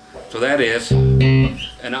 So that is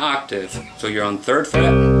an octave. So you're on 3rd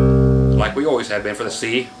fret, like we always have been for the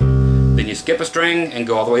C. Then you skip a string and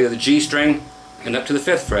go all the way to the G string and up to the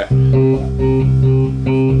 5th fret.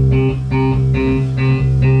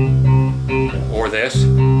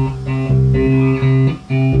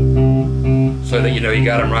 know you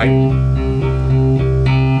got them right.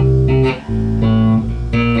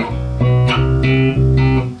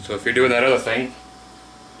 So if you're doing that other thing,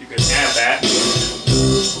 you can add that.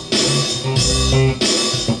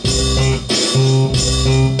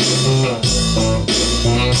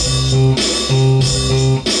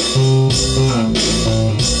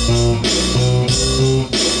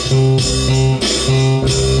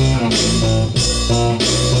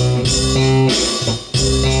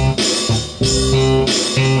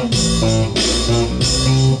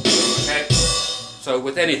 So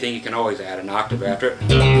with anything, you can always add an octave after it,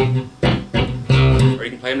 or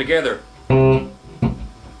you can play them together.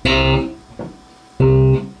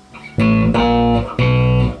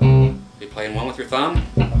 You're playing one with your thumb,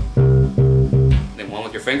 then one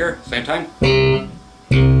with your finger, same time.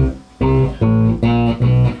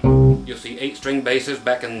 You'll see 8-string basses.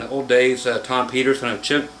 Back in the old days, Tom Peters, kind of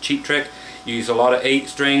Cheap Trick, used a lot of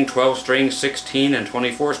 8-string, 12-string, 16, and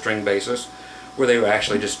 24-string basses, where they were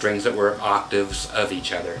actually just strings that were octaves of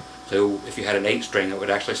each other. So if you had an 8-string, it would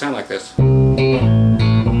actually sound like this.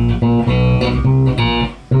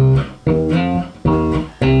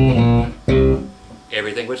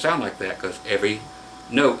 Everything would sound like that because every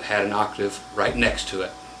note had an octave right next to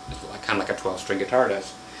it. It's kind of like a 12-string guitar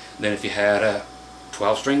does. And then if you had a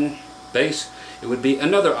 12-string bass, it would be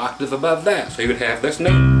another octave above that. So you would have this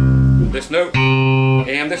note,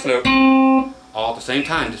 and this note, all at the same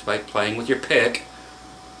time, just by playing with your pick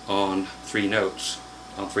on 3 notes,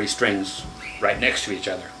 on 3 strings right next to each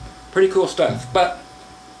other. Pretty cool stuff, but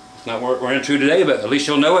it's not what we're into today, but at least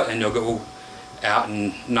you'll know it, and you'll go out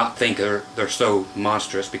and not think they're so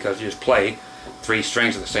monstrous because you just play 3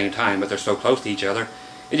 strings at the same time, but they're so close to each other,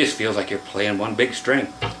 it just feels like you're playing one big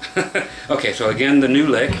string. Okay, so again, the new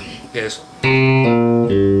lick is...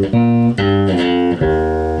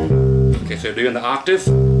 Okay, so doing the octave,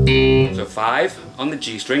 so 5 on the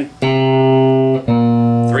G string, 3,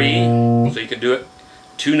 so you can do it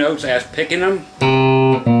 2 notes as picking them,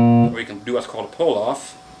 or you can do what's called a pull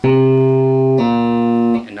off,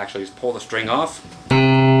 and actually just pull the string off,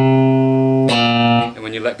 and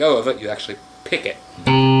when you let go of it, you actually pick it.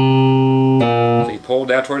 So you pull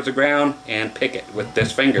down towards the ground and pick it with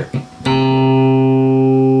this finger.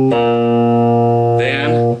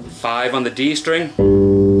 Then 5 on the D string,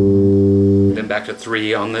 then back to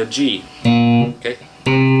 3 on the G. Okay.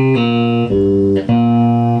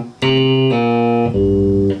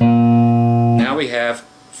 Now we have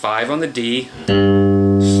 5 on the D,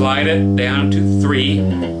 slide it down to 3,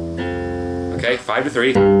 okay, 5 to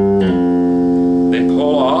 3, then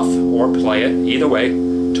pull off or play it, either way,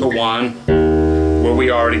 to 1, where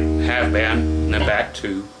we already have been, and then back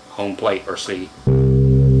to home plate or C.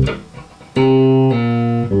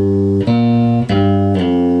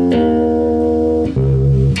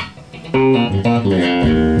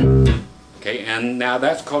 Okay, and now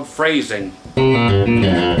that's called phrasing.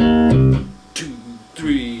 2,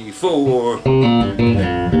 3, 4.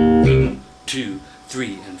 1, 2,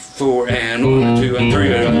 3, and 4, and 1, 2, and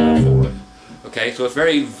 3, and 4. Okay, so it's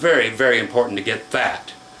very, very, very important to get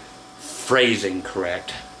that phrasing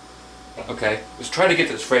correct. Okay, let's try to get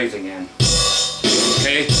this phrasing in.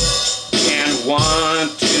 Okay, and 1,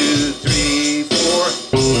 2, 3, 4.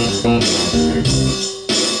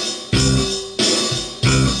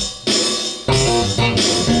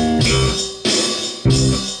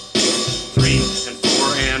 3 and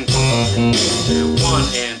 4 and 1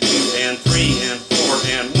 and 2 and 3 and 4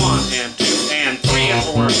 and 1 and 2 and 3 and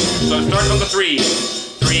 4. So it starts on the 3.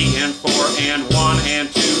 3 and 4 and 1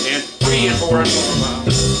 and 2 and 3 and 4 and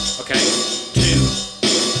 4. Okay, 2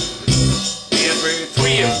 and 3,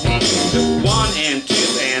 3 and 1 and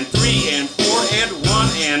 2 and 3 and 4 and 1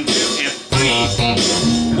 and 2 and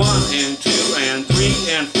 3. 1 and 2 and 3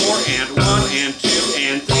 and 4 and 1 and 2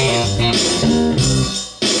 and 3.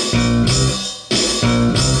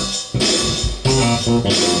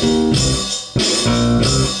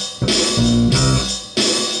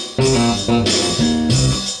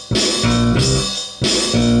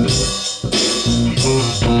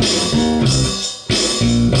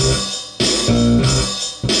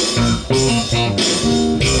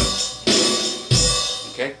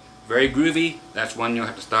 Okay, very groovy. That's one you'll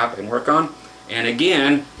have to stop and work on. And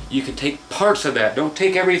again, you can take parts of that. Don't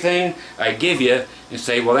take everything I give you and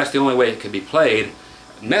say, well, that's the only way it could be played.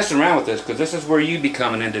 Mess around with this, because this is where you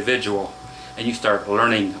become an individual and you start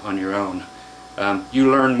learning on your own.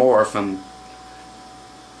 You learn more from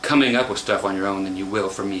coming up with stuff on your own than you will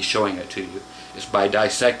from me showing it to you. It's by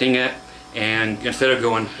dissecting it, and instead of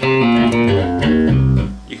going,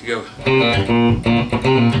 you could go.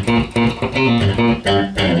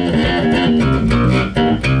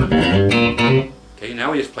 Okay,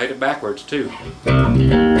 backwards too.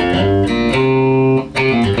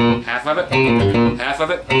 Half of it, half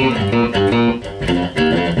of it.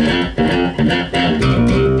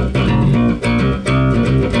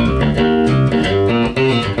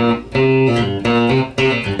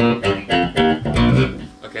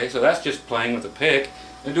 Okay, so that's just playing with a pick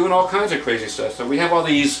and doing all kinds of crazy stuff. So we have all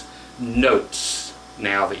these notes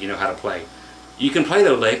now that you know how to play. You can play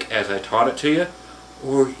the lick as I taught it to you,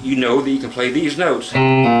 or you know that you can play these notes.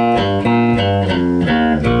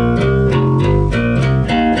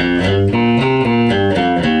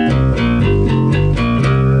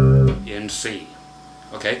 In C.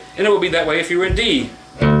 Okay, and it will be that way if you were in D.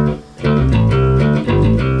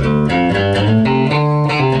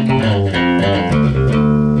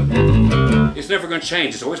 It's never going to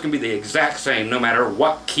change. It's always going to be the exact same no matter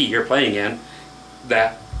what key you're playing in.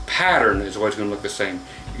 That pattern is always going to look the same.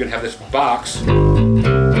 You're going to have this box,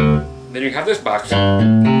 then you have this box.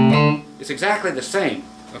 It's exactly the same.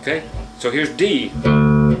 Okay? So here's D.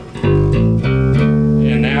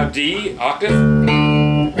 And now D, octave.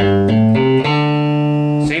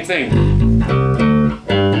 Same thing.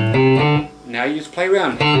 Now you just play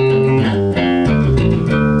around.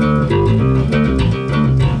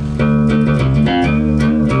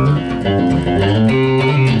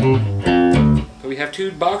 We have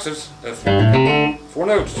two boxes of 4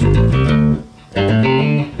 notes.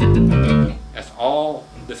 That's all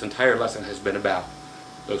this entire lesson has been about.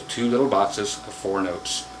 Those 2 little boxes of 4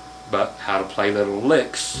 notes. But how to play little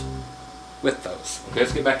licks with those. Okay,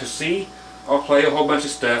 let's get back to C. I'll play a whole bunch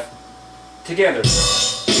of stuff together.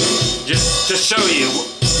 Just to show you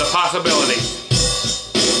the possibilities.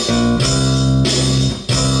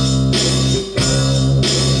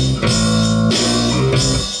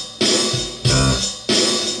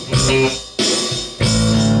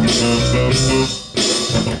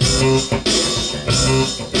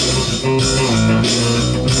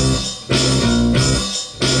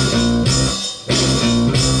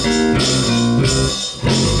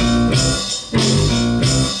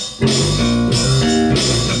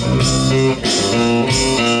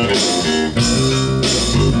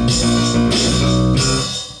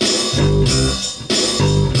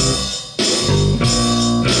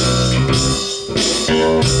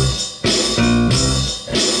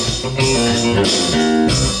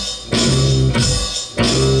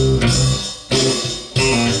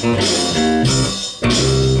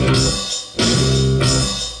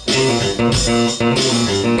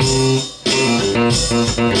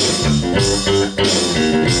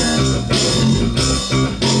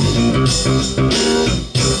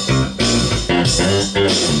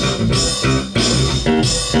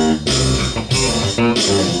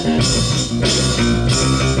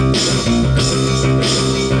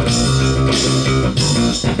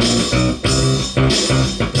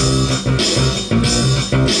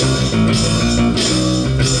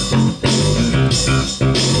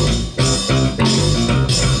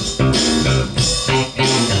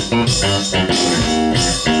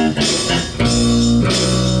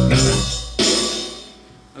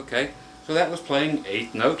 Okay, so that was playing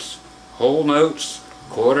 8th notes, whole notes,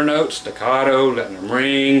 quarter notes, staccato, letting them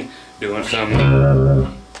ring, doing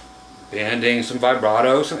some bending, some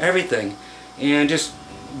vibrato, some everything, and just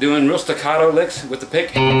doing real staccato licks with the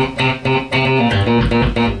pick.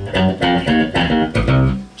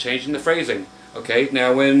 Changing the phrasing. Okay,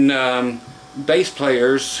 now when bass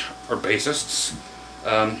players or bassists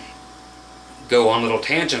go on little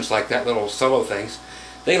tangents like that, little solo things,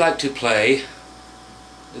 they like to play,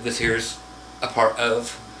 this here's a part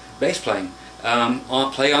of bass playing,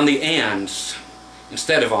 play on the ands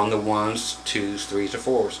instead of on the 1s, 2s, 3s,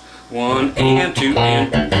 or 4s. 1 and 2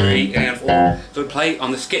 and 3 and 4. So play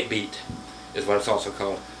on the skip beat is what it's also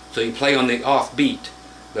called. So you play on the off beat.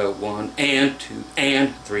 The 1 and 2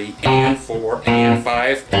 and 3 and 4 and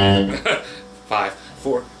 5 5,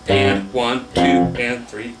 4 and 1, 2 and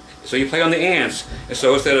 3. So you play on the ands. And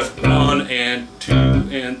so instead of 1 and 2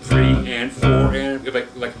 and 3 and 4 and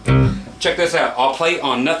like check this out. I'll play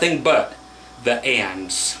on nothing but the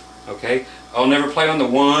ands. Okay? I'll never play on the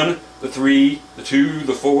 1, the 3, the 2,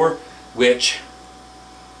 the 4, which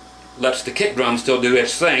lets the kick drum still do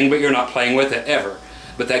its thing, but you're not playing with it ever.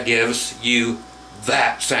 But that gives you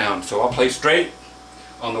that sound. So I'll play straight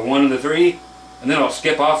on the 1 and the 3, and then I'll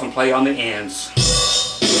skip off and play on the ands.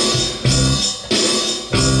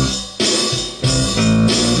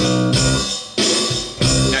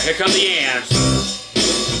 Now here come the ands.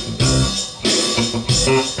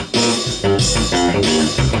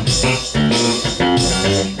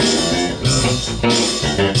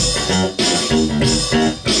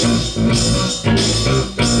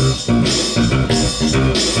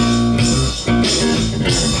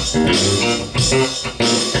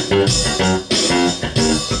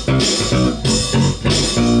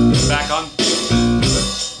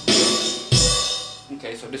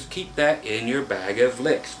 keep that in your bag of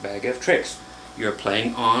licks, bag of tricks. You're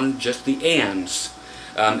playing on just the ands.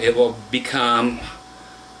 It will become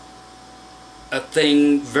a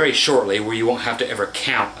thing very shortly where you won't have to ever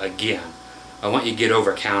count again. I want you to get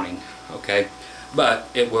over counting, okay? But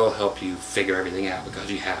it will help you figure everything out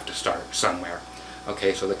because you have to start somewhere.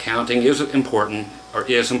 Okay, so the counting is important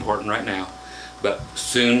right now, but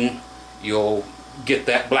soon you'll get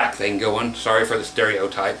that black thing going. Sorry for the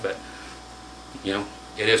stereotype, but you know,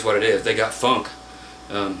 it is what it is. They got funk.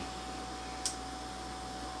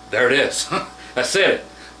 There it is. I said it.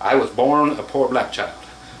 I was born a poor black child.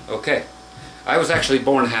 Okay. I was actually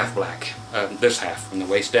born half black. This half, from the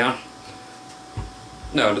waist down.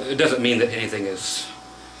 No, it doesn't mean that anything is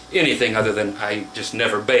anything other than I just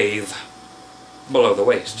never bathe below the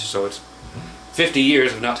waist. So it's 50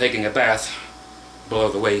 years of not taking a bath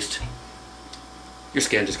below the waist. Your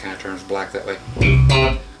skin just kind of turns black that way.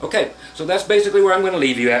 Okay, so that's basically where I'm going to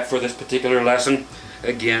leave you at for this particular lesson.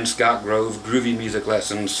 Again, Scott Grove,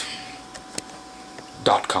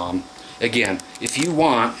 GroovyMusicLessons.com. Again, if you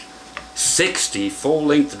want 60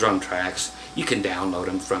 full-length drum tracks, you can download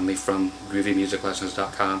them from me from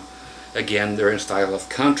GroovyMusicLessons.com. Again, they're in style of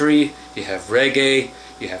country, you have reggae,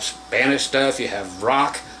 you have Spanish stuff, you have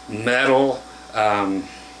rock, metal,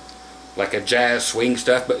 like a jazz swing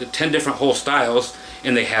stuff, but 10 different whole styles,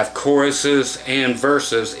 and they have choruses and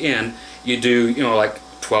verses in. You do, you know, like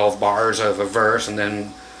 12 bars of a verse and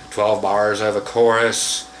then 12 bars of a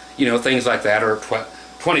chorus, you know, things like that, or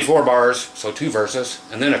 24 bars, so 2 verses,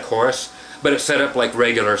 and then a chorus, but it's set up like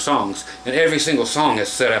regular songs, and every single song is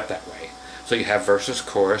set up that way. So you have verses,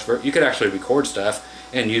 chorus, you could actually record stuff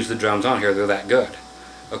and use the drums on here, they're that good.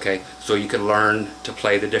 Okay, so you can learn to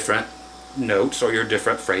play the different notes or your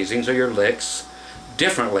different phrasings or your licks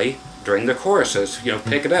differently during the choruses. You know,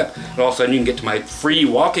 pick it up. And all of a sudden you can get to my free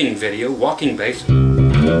walking video, walking bass.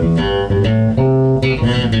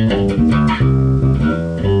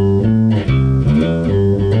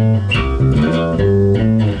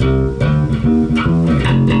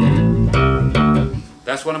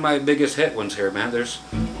 That's one of my biggest hit ones here, man. There's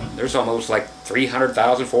almost like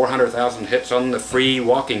 300,000, 400,000 hits on the free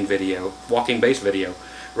walking video, walking bass video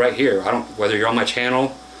right here. Whether you're on my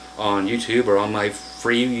channel on YouTube or on my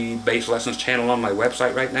free bass lessons channel on my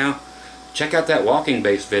website right now, check out that walking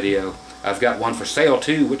bass video. I've got one for sale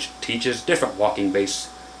too, which teaches different walking bass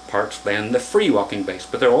parts than the free walking bass,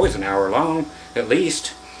 but they're always an hour long at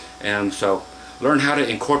least. And so learn how to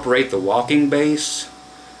incorporate the walking bass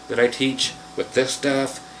that I teach with this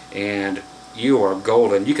stuff, and you are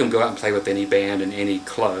golden. You can go out and play with any band in any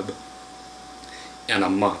club in a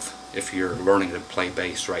month if you're learning to play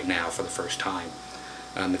bass right now for the first time.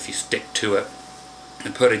 If you stick to it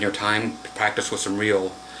and put in your time, practice with some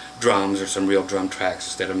real drums or some real drum tracks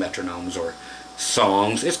instead of metronomes or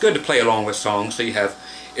songs. It's good to play along with songs so you have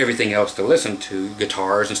everything else to listen to,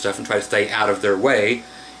 guitars and stuff, and try to stay out of their way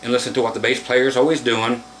and listen to what the bass player is always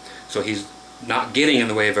doing, so he's not getting in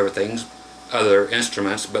the way of everything, other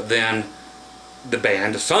instruments. But then the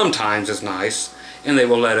band sometimes is nice, and they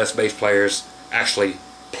will let us bass players actually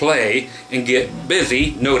play and get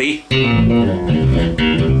busy, notey,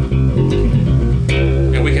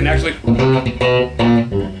 and we can actually,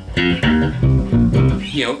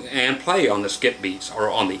 you know, and play on the skip beats or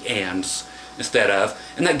on the ands instead of,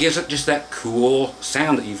 and that gives it just that cool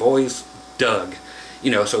sound that you've always dug,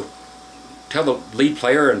 you know. So tell the lead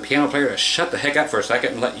player and piano player to shut the heck up for a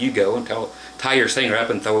second and let you go, and tie your singer up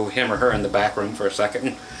and throw him or her in the back room for a second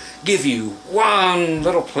and give you one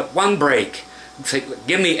break. Say,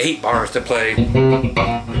 give me 8 bars to play.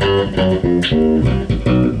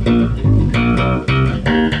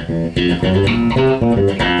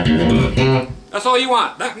 That's all you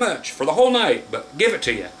want, that much for the whole night, but give it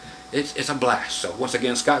to you. It's a blast. So once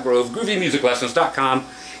again, Scott Grove, GroovyMusicLessons.com.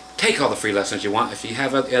 Take all the free lessons you want. If you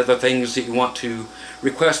have other things that you want to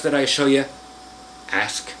request that I show you,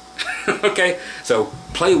 ask. Okay, so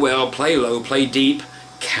play well, play low, play deep,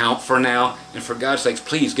 count for now, and for God's sakes,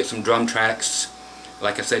 please get some drum tracks.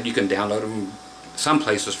 Like I said, you can download them some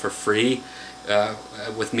places for free.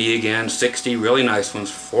 With me again, 60 really nice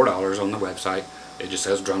ones, $4 on the website. It just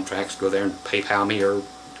says drum tracks. Go there and PayPal me or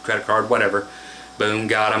credit card, whatever. Boom,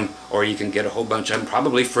 got them. Or you can get a whole bunch of them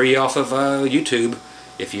probably free off of YouTube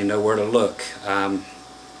if you know where to look. I'm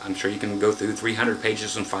sure you can go through 300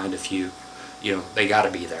 pages and find a few. You know, they got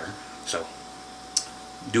to be there. So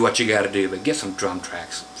do what you got to do, but get some drum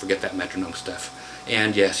tracks. Forget that metronome stuff.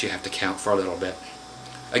 And yes, you have to count for a little bit.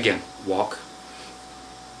 Again, walk.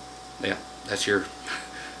 Yeah, that's your...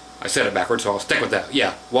 I said it backwards, so I'll stick with that.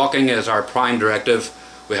 Yeah, walking is our prime directive.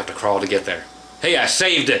 We have to crawl to get there. Hey, I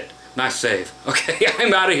saved it. Nice save. Okay,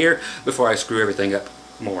 I'm out of here before I screw everything up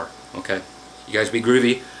more. Okay, you guys be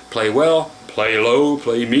groovy, play well, play low,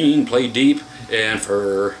 play mean, play deep, and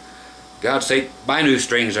for God's sake, buy new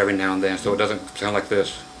strings every now and then so it doesn't sound like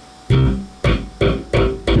this.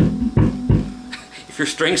 If your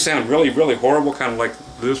strings sound really, really horrible, kind of like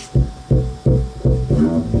this,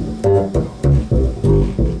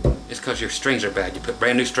 it's because your strings are bad. You put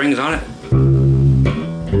brand new strings on it,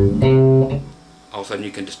 all of a sudden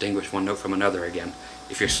you can distinguish one note from another again.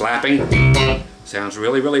 If you're slapping, sounds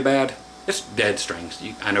really, really bad, it's dead strings.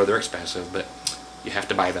 I know they're expensive, but you have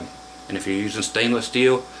to buy them. And if you're using stainless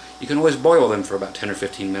steel, you can always boil them for about 10 or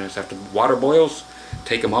 15 minutes. After the water boils,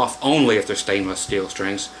 take them off only if they're stainless steel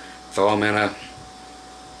strings. Throw them in a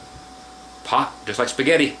pot, just like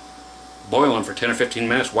spaghetti. Boil them for 10 or 15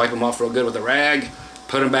 minutes, wipe them off real good with a rag,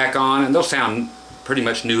 put them back on, and they'll sound pretty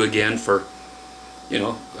much new again for, you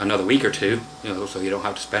know, another week or two, you know, so you don't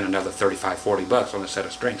have to spend another 35, 40 bucks on a set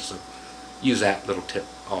of strings. So use that little tip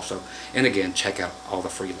also. And again, check out all the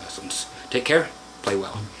free lessons. Take care, play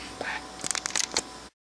well.